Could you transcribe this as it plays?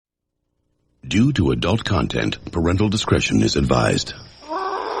Due to adult content, parental discretion is advised.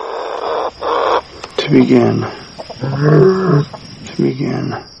 To begin.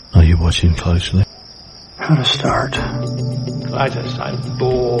 Are you watching closely? How to start. Clytus, I'm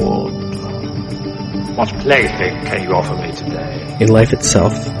bored. What plaything can you offer me today? In Life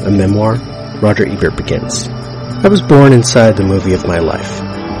Itself, a memoir, Roger Ebert begins. I was born inside the movie of my life.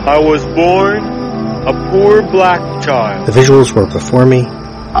 I was born a poor black child. The visuals were before me.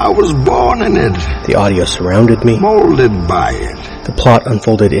 I was born in it. The audio surrounded me. Molded by it. The plot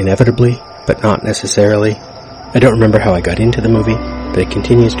unfolded inevitably, but not necessarily. I don't remember how I got into the movie, but it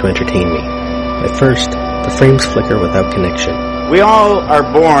continues to entertain me. At first, the frames flicker without connection. We all are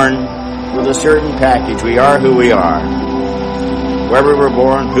born with a certain package. We are who we are. Where we were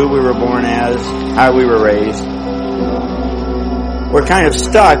born, who we were born as, how we were raised. We're kind of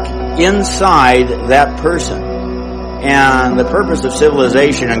stuck inside that person. And the purpose of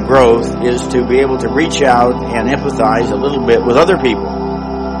civilization and growth is to be able to reach out and empathize a little bit with other people.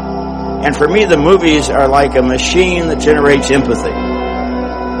 And for me, the movies are like a machine that generates empathy.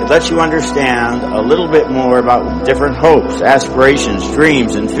 It lets you understand a little bit more about different hopes, aspirations,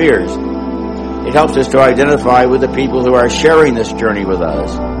 dreams, and fears. It helps us to identify with the people who are sharing this journey with us.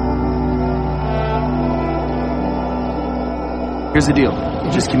 Here's the deal.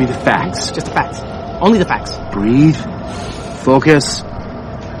 You just give me the facts. Just the facts. Only the facts. Breathe. Focus.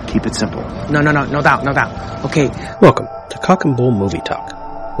 Keep it simple. No doubt. Okay. Welcome to Cock and Bull Movie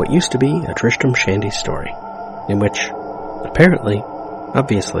Talk. What used to be a Tristram Shandy story, in which, apparently,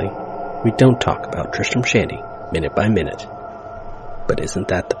 obviously, we don't talk about Tristram Shandy minute by minute. But isn't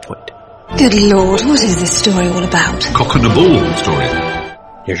that the point? Good Lord, what is this story all about? Cock and a Bull story.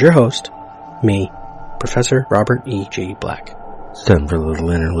 Here's your host, me, Professor Robert E. G. Black. It's time for a little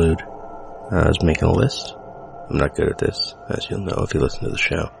interlude. I was making a list. I'm not good at this, as you'll know if you listen to the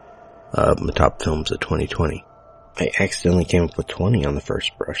show. My top films of 2020. I accidentally came up with 20 on the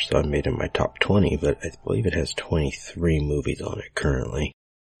first brush, so I made it my top 20, but I believe it has 23 movies on it currently.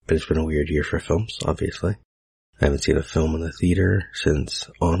 But it's been a weird year for films, obviously. I haven't seen a film in the theater since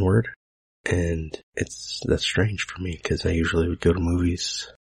Onward, and that's strange for me, because I usually would go to movies,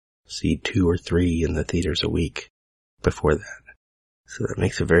 see 2 or 3 in the theaters a week before that. So that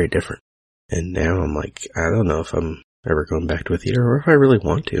makes it very different. And now I'm like, I don't know if I'm ever going back to a theater, or if I really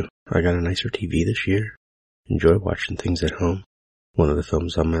want to. I got a nicer TV this year. Enjoy watching things at home. One of the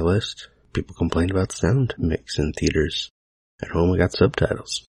films on my list, people complained about sound mix in theaters. At home I got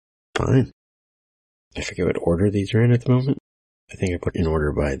subtitles. Fine. I forget what order these are in at the moment. I think I put in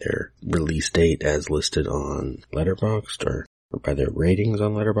order by their release date as listed on Letterboxd, or by their ratings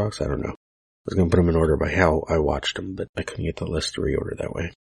on Letterboxd. I don't know. I was going to put them in order by how I watched them, but I couldn't get the list to reorder that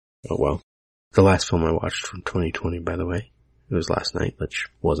way. Oh well. The last film I watched from 2020, by the way, it was last night, which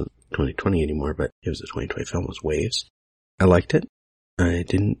wasn't 2020 anymore, but it was a 2020 film, was Waves. I liked it. I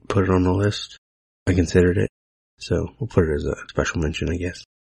didn't put it on the list. I considered it. So we'll put it as a special mention, I guess.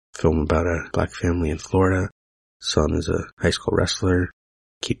 Film about a black family in Florida. Son is a high school wrestler.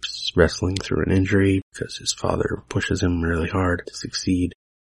 Keeps wrestling through an injury because his father pushes him really hard to succeed.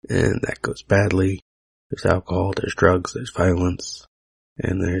 And that goes badly. There's alcohol, there's drugs, there's violence.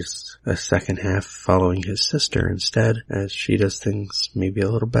 And there's a second half following his sister instead, as she does things maybe a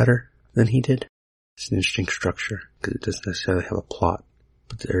little better than he did. It's an interesting structure, because it doesn't necessarily have a plot,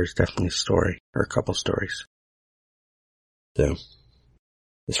 but there's definitely a story, or a couple stories. So,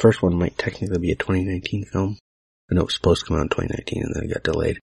 this first one might technically be a 2019 film. I know it was supposed to come out in 2019, and then it got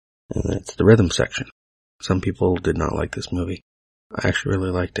delayed. And that's The Rhythm Section. Some people did not like this movie. I actually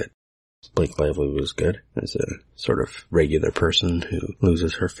really liked it. Blake Lively was good as a sort of regular person who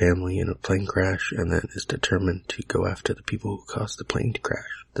loses her family in a plane crash and then is determined to go after the people who caused the plane to crash.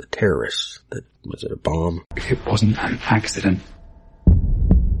 The terrorists. Was it a bomb? If it wasn't an accident,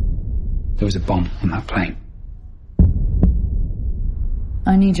 there was a bomb on that plane.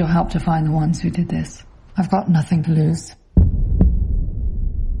 I need your help to find the ones who did this. I've got nothing to lose.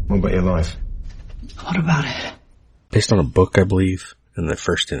 What about your life? What about it? Based on a book, I believe. And the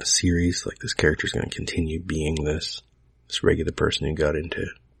first in a series, like this character's going to continue being this regular person who got into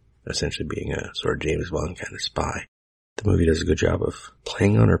essentially being a sort of James Bond kind of spy. The movie does a good job of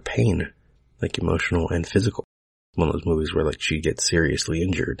playing on her pain, like emotional and physical. One of those movies where like she gets seriously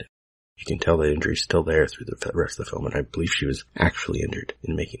injured. You can tell the injury's still there through the rest of the film, and I believe she was actually injured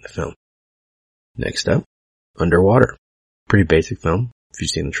in making the film. Next up, Underwater. Pretty basic film. If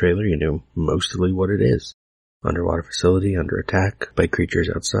you've seen the trailer, you know mostly what it is. Underwater facility under attack by creatures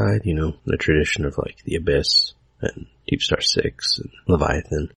outside, you know, the tradition of like The Abyss and Deep Star 6 and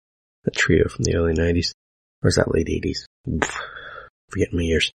Leviathan, the trio from the early 90s. Or is that late 80s? Forgetting my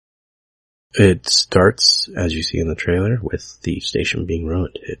years. It starts, as you see in the trailer, with the station being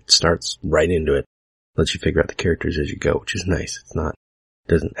ruined. It starts right into it. Lets you figure out the characters as you go, which is nice.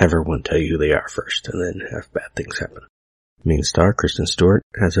 Doesn't ever want to tell you who they are first and then have bad things happen. Main star, Kristen Stewart,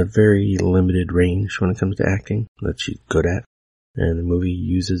 has a very limited range when it comes to acting that she's good at, and the movie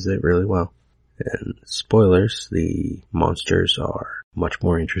uses it really well. And spoilers, the monsters are much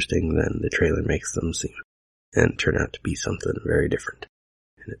more interesting than the trailer makes them seem, and turn out to be something very different.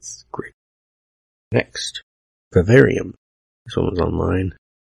 And it's great. Next, Vivarium. This one was online.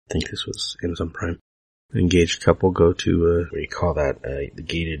 I think this was Amazon Prime. An engaged couple go to, what do you call that? The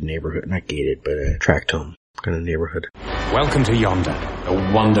gated neighborhood. Not gated, but a tract home kind of neighborhood. Welcome to Yonder,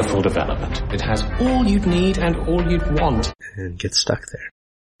 a wonderful development. It has all you'd need and all you'd want. And get stuck there.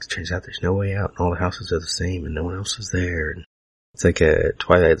 It turns out there's no way out, and all the houses are the same, and no one else is there. And it's like a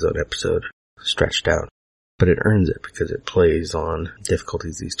Twilight Zone episode, stretched out. But it earns it because it plays on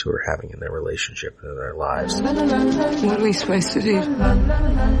difficulties these two are having in their relationship and in their lives. What are we supposed to do?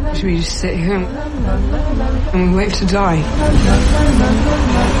 Should we just sit here and wait to die?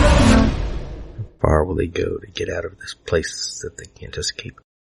 How far will they go to get out of this place that they can't escape?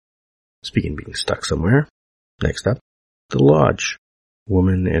 Speaking of being stuck somewhere, next up, The Lodge.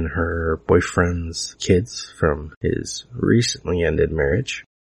 Woman and her boyfriend's kids from his recently ended marriage.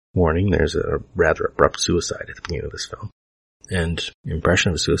 Warning, there's a rather abrupt suicide at the beginning of this film. And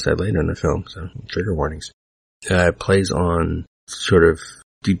impression of a suicide later in the film, so trigger warnings. It plays on sort of,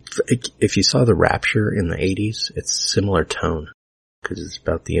 if you saw The Rapture in the 80s, it's similar tone. Because it's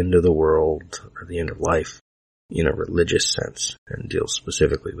about the end of the world, or the end of life, in a religious sense, and deals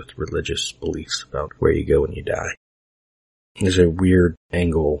specifically with religious beliefs about where you go when you die. There's a weird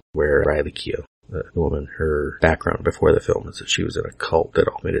angle where Riley Keough, the woman, her background before the film is that she was in a cult that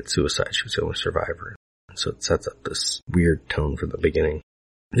all committed suicide. She was the only survivor. And so it sets up this weird tone from the beginning.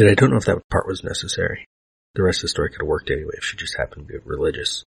 And I don't know if that part was necessary. The rest of the story could have worked anyway if she just happened to be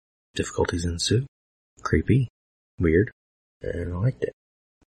religious. Difficulties ensue. Creepy. Weird. And I liked it.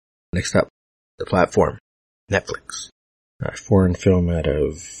 Next up, The Platform. Netflix. A foreign film out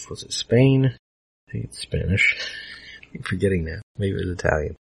of, was it Spain? I think it's Spanish. I'm forgetting now. Maybe it was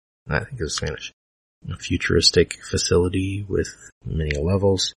Italian. I think it was Spanish. A futuristic facility with many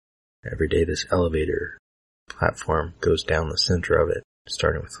levels. Every day this elevator platform goes down the center of it,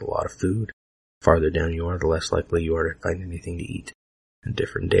 starting with a lot of food. Farther down you are, the less likely you are to find anything to eat. And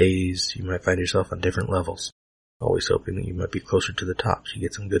different days, you might find yourself on different levels, always hoping that you might be closer to the top so you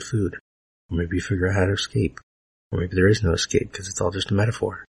get some good food. Or maybe you figure out how to escape. Or maybe there is no escape because it's all just a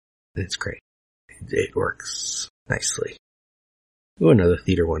metaphor. And it's great. It works nicely. Ooh, another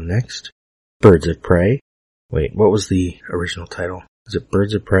theater one next. Birds of Prey. Wait, what was the original title? Is it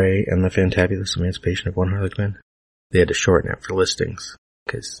Birds of Prey and the Fantabulous Emancipation of One Harley Quinn? They had to shorten it for listings,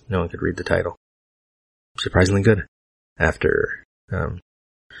 because no one could read the title. Surprisingly good. After,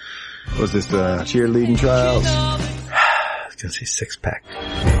 was this cheerleading trials? I was gonna say Six Pack.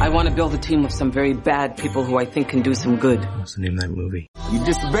 I want to build a team of some very bad people who I think can do some good. What's the name of that movie? You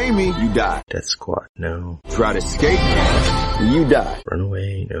disobey me, you die. Death Squad, no. Try to escape, you die. Run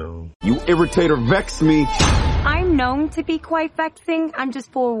away, no. You irritate or vex me. I'm known to be quite vexing. I'm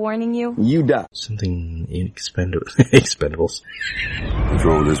just forewarning you. You die. Something Expendables. What's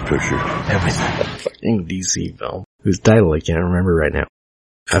wrong with this picture? That was a fucking DC film, whose title I can't remember right now.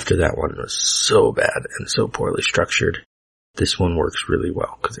 After that one was so bad and so poorly structured, this one works really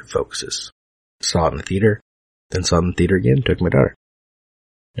well because it focuses. Saw it in the theater, then saw it in the theater again, took my daughter.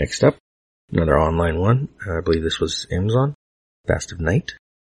 Next up, another online one. I believe this was Amazon. Fast of Night.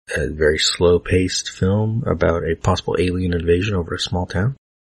 A very slow-paced film about a possible alien invasion over a small town.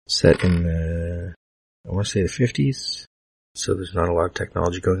 Set in the, I want to say the 50s. So there's not a lot of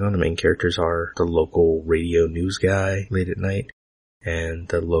technology going on. The main characters are the local radio news guy late at night and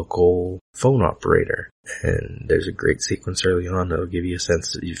the local phone operator. And there's a great sequence early on that'll give you a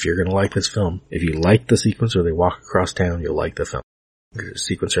sense that if you're going to like this film, if you like the sequence where they walk across town, you'll like the film. There's a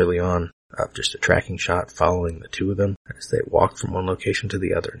sequence early on of just a tracking shot following the two of them as they walk from one location to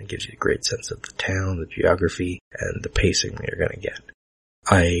the other, and it gives you a great sense of the town, the geography, and the pacing that you're going to get.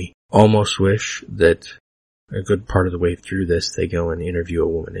 I almost wish that a good part of the way through this, they go and interview a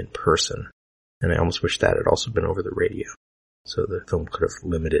woman in person, and I almost wish that had also been over the radio. So the film could have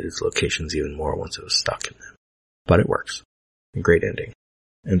limited its locations even more once it was stuck in them. But it works. A great ending.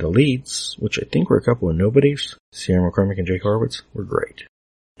 And the leads, which I think were a couple of nobodies, Sierra McCormick and Jake Horowitz, were great.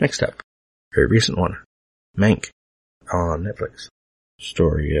 Next up, very recent one, Mank, on Netflix.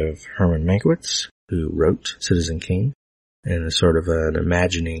 Story of Herman Mankiewicz, who wrote Citizen Kane, and a sort of an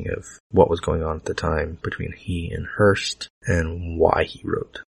imagining of what was going on at the time between he and Hearst, and why he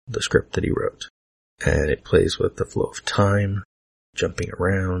wrote the script that he wrote. And it plays with the flow of time, jumping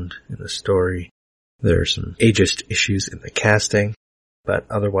around in the story. There are some ageist issues in the casting, but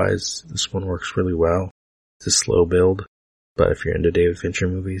otherwise this one works really well. It's a slow build, but if you're into David Fincher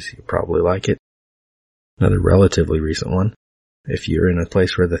movies, you'll probably like it. Another relatively recent one. If you're in a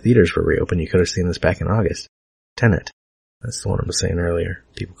place where the theaters were reopened, you could have seen this back in August. Tenet. That's the one I was saying earlier.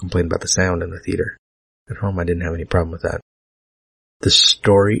 People complained about the sound in the theater. At home, I didn't have any problem with that. The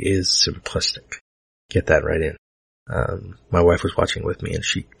story is simplistic. Get that right in. My wife was watching with me and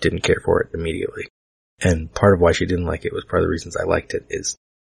she didn't care for it immediately. And part of why she didn't like it was part of the reasons I liked it is,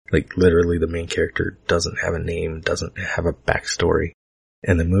 like, literally the main character doesn't have a name, doesn't have a backstory.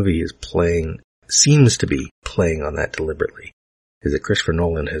 And the movie is seems to be playing on that deliberately. Is that Christopher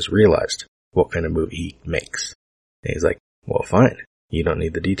Nolan has realized what kind of movie he makes. And he's like, well, fine. You don't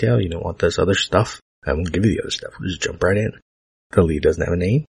need the detail. You don't want this other stuff. I won't give you the other stuff. We'll just jump right in. The lead doesn't have a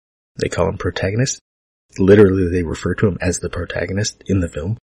name. They call him protagonist. Literally, they refer to him as the protagonist in the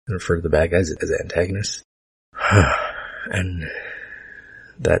film and refer to the bad guys as antagonists. And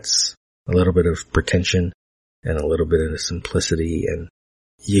that's a little bit of pretension and a little bit of simplicity, and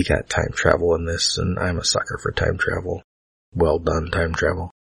you got time travel in this, and I'm a sucker for time travel. Well done time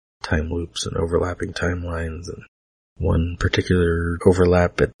travel. Time loops and overlapping timelines, and one particular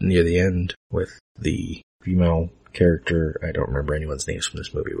overlap near the end with the female character. I don't remember anyone's names from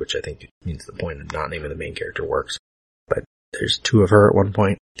this movie, which I think means the point of not naming the main character works. But there's two of her at one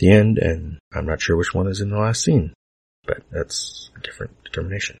point at the end, and I'm not sure which one is in the last scene. But that's a different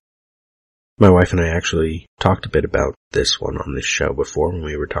determination. My wife and I actually talked a bit about this one on this show before when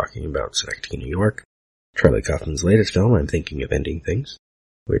we were talking about Synecdoche, New York. Charlie Kaufman's latest film, I'm Thinking of Ending Things,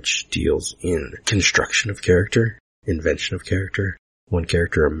 which deals in construction of character, invention of character, one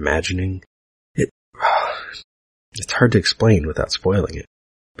character imagining it. It's hard to explain without spoiling it,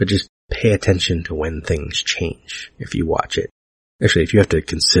 but just pay attention to when things change if you watch it. Actually, if you have to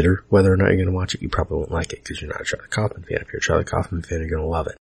consider whether or not you're going to watch it, you probably won't like it because you're not a Charlie Kaufman fan. If you're a Charlie Kaufman fan, you're going to love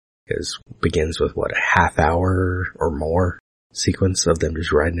it. Because it begins with, a half hour or more sequence of them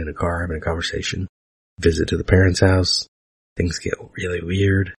just riding in a car, having a conversation, visit to the parents' house, things get really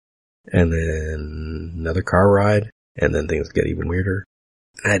weird, and then another car ride, and then things get even weirder.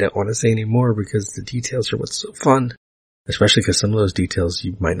 I don't want to say any more because the details are what's so fun, especially because some of those details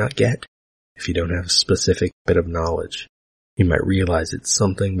you might not get if you don't have a specific bit of knowledge. You might realize it's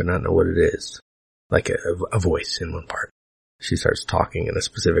something but not know what it is, like a voice in one part. She starts talking in a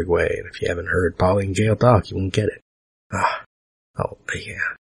specific way, and if you haven't heard Polly and Gail talk, you won't get it. Oh, yeah.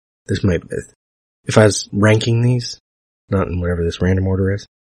 This might, if I was ranking these, not in whatever this random order is,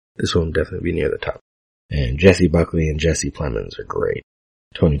 this one would definitely be near the top. And Jessie Buckley and Jesse Plemons are great.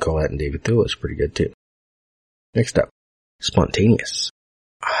 Toni Collette and David Thewlis is pretty good too. Next up, Spontaneous.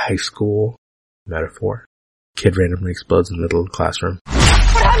 A high school metaphor. Kid randomly explodes in the middle of the classroom.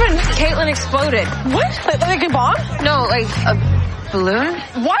 What happened? Caitlin exploded. What? Like a bomb? No, like a balloon?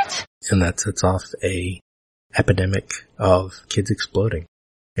 What? And that sets off a epidemic of kids exploding.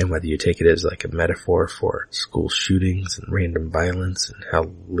 And whether you take it as like a metaphor for school shootings and random violence and how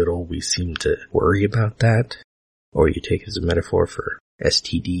little we seem to worry about that, or you take it as a metaphor for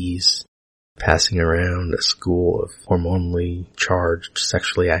STDs passing around a school of hormonally charged,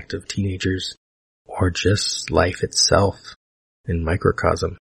 sexually active teenagers, or just life itself in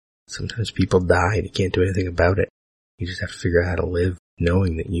microcosm. Sometimes people die and you can't do anything about it. You just have to figure out how to live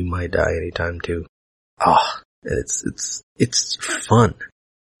knowing that you might die anytime too. It's fun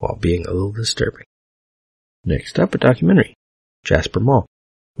while being a little disturbing. Next up, a documentary. Jasper Mall.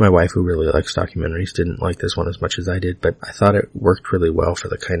 My wife, who really likes documentaries, didn't like this one as much as I did, but I thought it worked really well for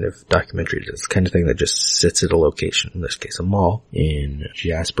the kind of documentary. It's the kind of thing that just sits at a location, in this case a mall, in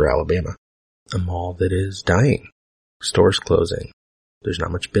Jasper, Alabama. A mall that is dying. Stores closing. There's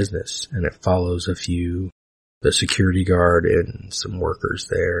not much business, and it follows the security guard and some workers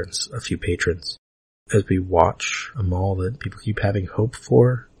there and a few patrons as we watch a mall that people keep having hope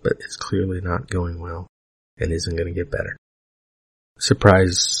for, but it's clearly not going well and isn't going to get better.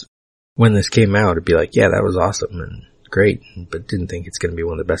 Surprise, when this came out, it'd be like, yeah, that was awesome and great, but didn't think it's going to be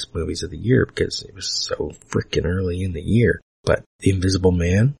one of the best movies of the year because it was so freaking early in the year. But The Invisible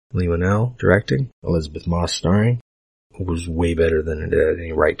Man, Leigh Whannell directing, Elizabeth Moss starring, was way better than it had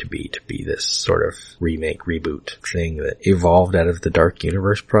any right to be this sort of remake, reboot thing that evolved out of the Dark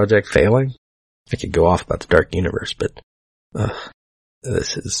Universe project failing. I could go off about the Dark Universe, but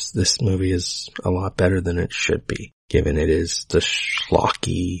this movie is a lot better than it should be, given it is the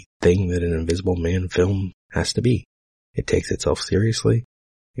schlocky thing that an Invisible Man film has to be. It takes itself seriously.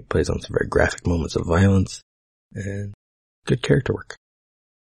 It plays on some very graphic moments of violence and good character work.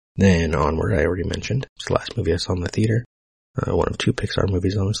 Then Onward, I already mentioned. It's the last movie I saw in the theater. One of 2 Pixar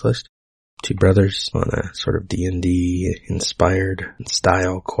movies on this list. 2 brothers on a sort of D&D inspired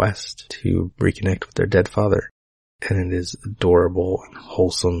style quest to reconnect with their dead father. And it is adorable and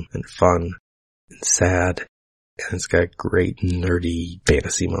wholesome and fun and sad. And it's got great nerdy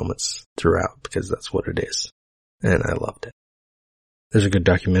fantasy moments throughout because that's what it is. And I loved it. There's a good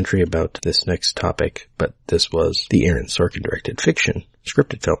documentary about this next topic, but this was the Aaron Sorkin directed fiction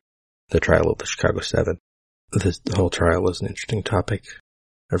scripted film, The Trial of the Chicago 7. The whole trial is an interesting topic.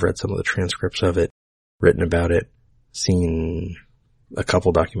 I've read some of the transcripts of it, written about it, seen a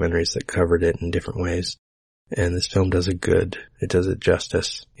couple documentaries that covered it in different ways. And this film does it does it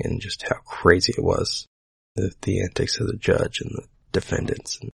justice in just how crazy it was. The antics of the judge and the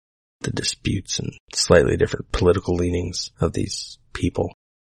defendants and the disputes and slightly different political leanings of these people.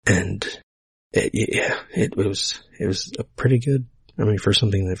 And it was a pretty good, I mean, for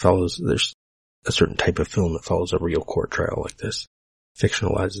something that follows, there's a certain type of film that follows a real court trial like this,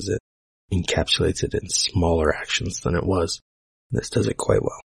 fictionalizes it, encapsulates it in smaller actions than it was. This does it quite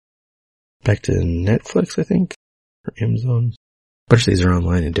well. Back to Netflix, I think, or Amazon. A bunch of these are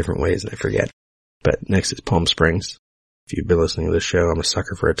online in different ways and I forget. But next is Palm Springs. If you've been listening to this show, I'm a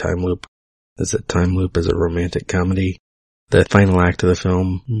sucker for a time loop. This time loop is a romantic comedy. The final act of the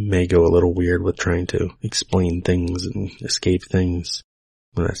film may go a little weird with trying to explain things and escape things.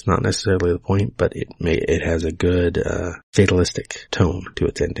 Well, that's not necessarily the point, but it has a good, fatalistic tone to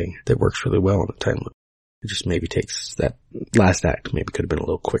its ending that works really well on a time loop. It just maybe takes that last act, maybe could have been a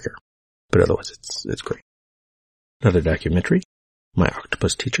little quicker. But otherwise it's great. Another documentary, My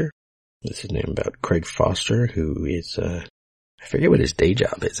Octopus Teacher. This is named about Craig Foster, who is, I forget what his day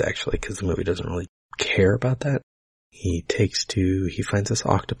job is actually, because the movie doesn't really care about that. He finds this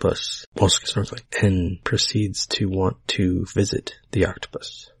octopus, mostly snorkeling, and proceeds to want to visit the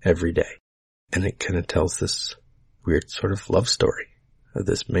octopus every day. And it kind of tells this weird sort of love story of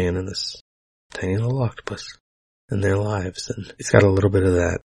this man and this tiny little octopus and their lives. And it's got a little bit of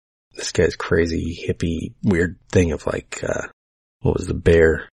that, this guy's crazy, hippie, weird thing of like, what was the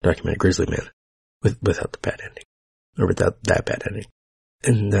bear documentary, Grizzly Man, without the bad ending, or without that bad ending,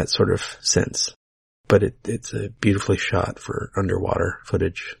 in that sort of sense. But it's a beautifully shot for underwater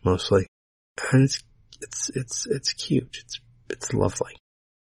footage mostly, and it's cute. It's lovely.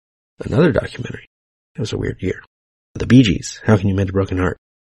 Another documentary. It was a weird year. The Bee Gees. How Can You Mend a Broken Heart?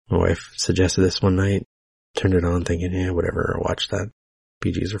 My wife suggested this one night. Turned it on, thinking, yeah, whatever. I'll watch that.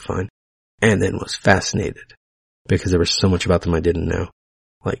 Bee Gees are fine. And then was fascinated because there was so much about them I didn't know.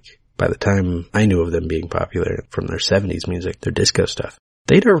 Like, by the time I knew of them being popular from their 70s music, their disco stuff,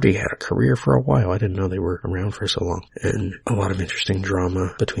 they'd already had a career for a while. I didn't know they were around for so long. And a lot of interesting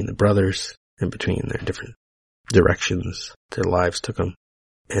drama between the brothers and between their different directions their lives took them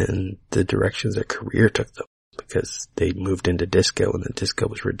and the directions their career took them, because they moved into disco and the disco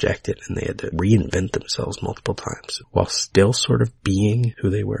was rejected and they had to reinvent themselves multiple times while still sort of being who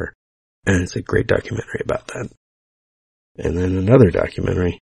they were. And it's a great documentary about that. And then another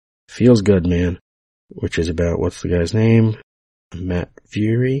documentary, Feels Good Man, which is about, what's the guy's name? Matt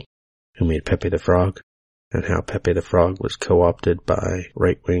Fury, who made Pepe the Frog, and how Pepe the Frog was co-opted by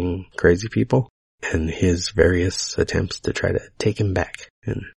right-wing crazy people, and his various attempts to try to take him back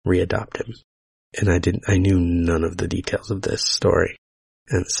and readopt him. And I knew none of the details of this story.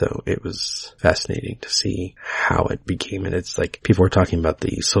 And so it was fascinating to see how it became. And it's like, people were talking about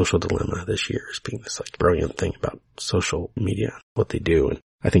the social dilemma this year as being this like brilliant thing about social media, what they do. And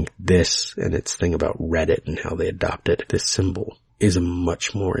I think this and its thing about Reddit and how they adopted this symbol is a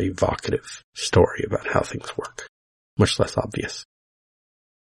much more evocative story about how things work. Much less obvious.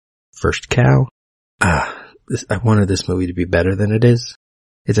 First Cow. I wanted this movie to be better than it is.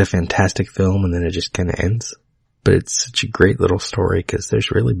 It's a fantastic film and then it just kind of ends. But it's such a great little story because there's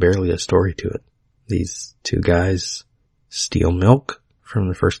really barely a story to it. These two guys steal milk from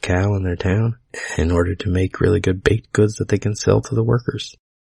the first cow in their town in order to make really good baked goods that they can sell to the workers.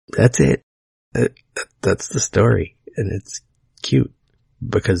 That's it. That's the story. And it's cute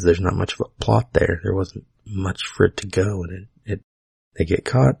because there's not much of a plot there. There wasn't much for it to go, and they get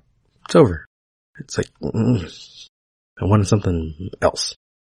caught. It's over. It's like, I wanted something else.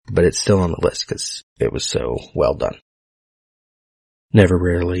 But it's still on the list because it was so well done. Never,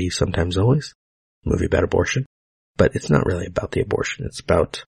 Rarely, Sometimes, Always. Movie about abortion. But it's not really about the abortion. It's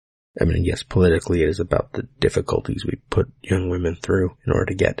about, yes, politically it is about the difficulties we put young women through in order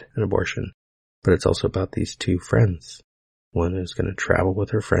to get an abortion. But it's also about these two friends. One is going to travel with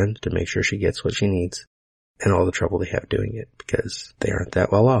her friend to make sure she gets what she needs, and all the trouble they have doing it because they aren't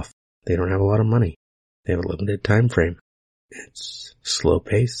that well off. They don't have a lot of money. They have a limited time frame. It's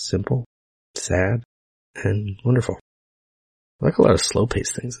slow-paced, simple, sad, and wonderful. I like a lot of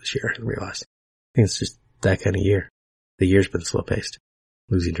slow-paced things this year, I realized. I think it's just that kind of year. The year's been slow-paced.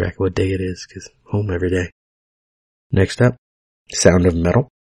 Losing track of what day it is, because home every day. Next up, Sound of Metal.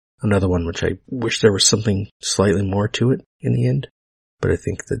 Another one which I wish there was something slightly more to it in the end. But I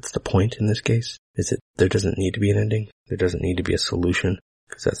think that's the point in this case, is that there doesn't need to be an ending. There doesn't need to be a solution,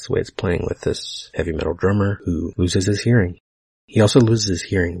 because that's the way it's playing with this heavy metal drummer who loses his hearing. He also loses his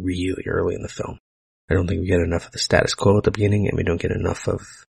hearing really early in the film. I don't think we get enough of the status quo at the beginning, and we don't get enough of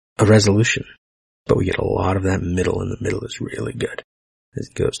a resolution. But we get a lot of that middle, and the middle is really good. As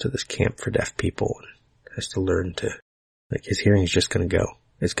he goes to this camp for deaf people and has to learn to, like, his hearing is just gonna go.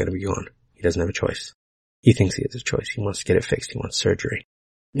 It's gonna be gone. He doesn't have a choice. He thinks he has a choice. He wants to get it fixed. He wants surgery.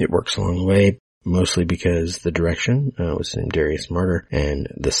 It works along the way, mostly because the direction was named Darius Martyr, and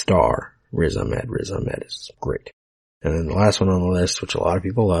the star, Riz Ahmed. Riz Ahmed is great. And then the last one on the list, which a lot of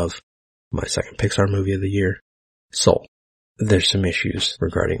people love, my second Pixar movie of the year, Soul. There's some issues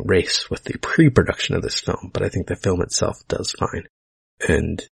regarding race with the pre-production of this film, but I think the film itself does fine.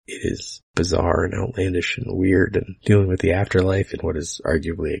 And it is bizarre and outlandish and weird and dealing with the afterlife in what is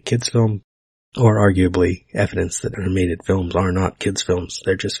arguably a kid's film, or arguably evidence that animated films are not kids' films.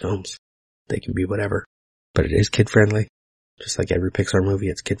 They're just films. They can be whatever. But it is kid-friendly. Just like every Pixar movie,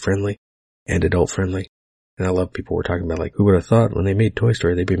 it's kid-friendly and adult-friendly. And I love people were talking about, like, who would have thought when they made Toy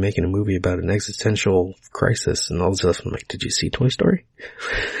Story they'd be making a movie about an existential crisis and all this stuff. I'm like, did you see Toy Story?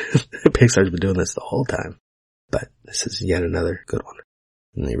 Pixar's been doing this the whole time. But this is yet another good one.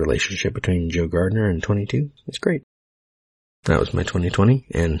 And the relationship between Joe Gardner and 22 is great. That was my 2020,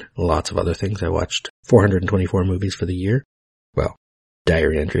 and lots of other things. I watched 424 movies for the year. Well,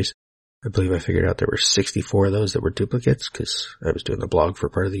 diary entries. I believe I figured out there were 64 of those that were duplicates, because I was doing the blog for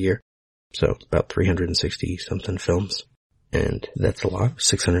part of the year. So, about 360 something films. And that's a lot.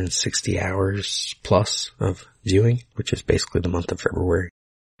 660 hours plus of viewing, which is basically the month of February.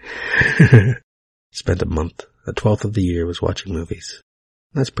 Spent a month, a 12th of the year was watching movies.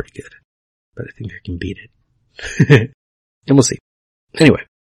 That's pretty good. But I think I can beat it. And we'll see. Anyway,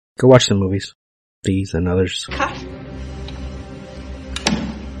 go watch some movies. These and others.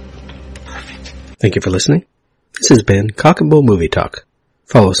 Thank you for listening. This has been Cock and Bull Movie Talk.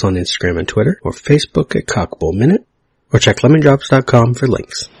 Follow us on Instagram and Twitter, or Facebook at Cockbull Minute, or check lemondrops.com for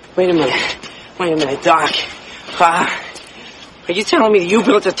links. Wait a minute, Doc. Are you telling me that you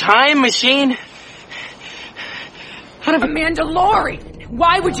built a time machine? Out of a Mandalorian!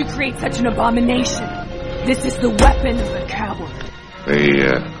 Why would you create such an abomination? This is the weapon of the coward.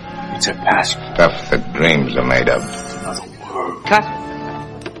 It's a past stuff that dreams are made of. Cut.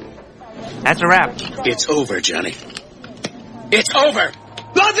 That's a wrap. It's over, Johnny. It's over!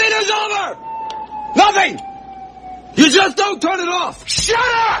 Nothing is over! Nothing! You just don't turn it off! Shut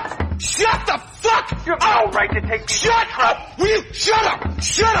up! Shut the fuck! You have no right to take me. Shut up! Will you shut up?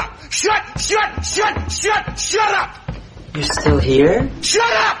 Shut up! Shut up! You're still here?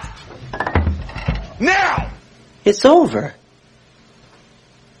 Shut up! Now! It's over.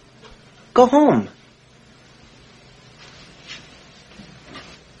 Go home.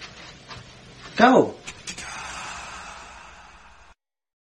 Go.